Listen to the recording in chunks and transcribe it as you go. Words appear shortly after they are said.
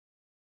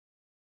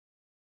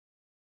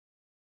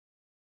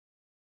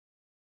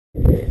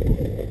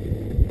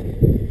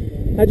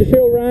How'd you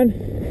feel, Ran?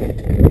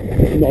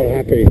 Not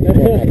happy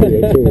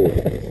at all.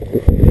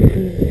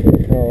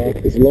 Oh, well.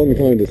 It's a long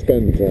time to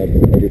spend to have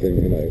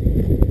everything, you know,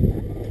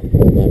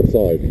 on that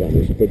side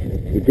vanished. But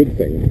the good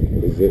thing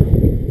is that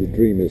the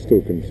dream is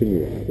still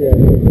continuing. Yeah,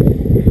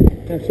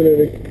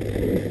 absolutely.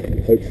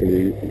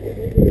 Hopefully,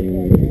 in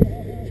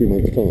a few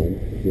months' time,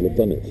 you'll have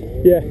done it.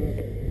 Yeah,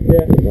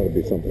 yeah. That would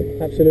be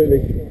something.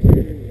 Absolutely.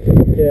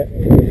 Yeah.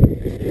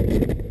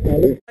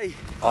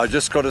 I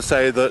just got to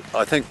say that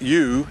I think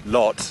you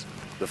lot,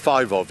 the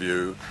 5 of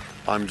you,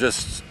 I'm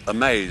just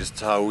amazed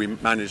how we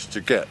managed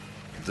to get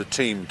the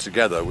team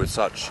together with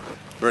such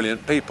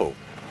brilliant people.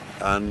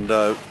 And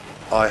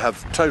I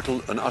have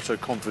total and utter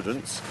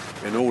confidence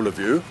in all of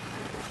you.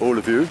 All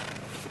of you.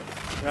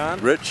 Ran.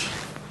 Rich,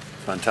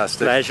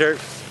 fantastic. Pleasure.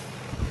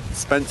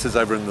 Spencer's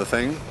over in the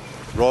thing.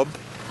 Rob.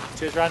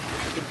 Cheers, Ran.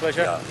 Good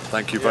pleasure. Yeah,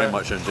 thank you very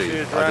much indeed.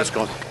 Cheers, I just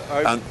got.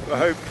 I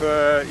hope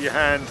your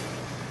hand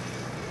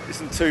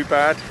isn't too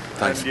bad.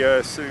 Thanks. And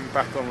you're soon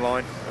back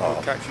online.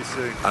 I'll catch you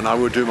soon. And I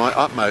will do my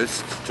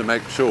utmost to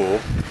make sure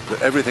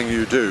that everything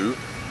you do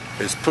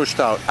is pushed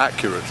out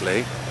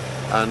accurately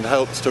and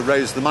helps to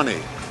raise the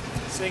money.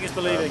 Seeing is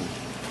believing.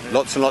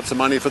 Lots and lots of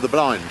money for the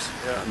blind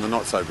and the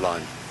not so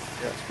blind.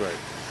 Yeah. That's great.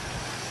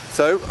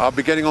 So I'll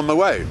be getting on my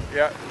way.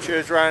 Yeah.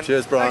 Cheers, Ran.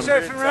 Cheers, Brian.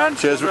 Thanks for Ran.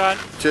 Cheers, Ran.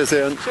 Cheers,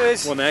 Ian.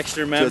 Cheers. One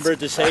extra member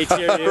to say to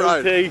you.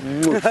 Right.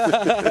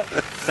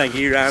 Thank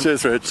you, Ran.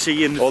 Cheers, Rich. See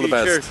you in the All future.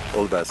 the best.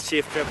 All the best.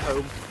 Safe trip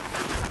home.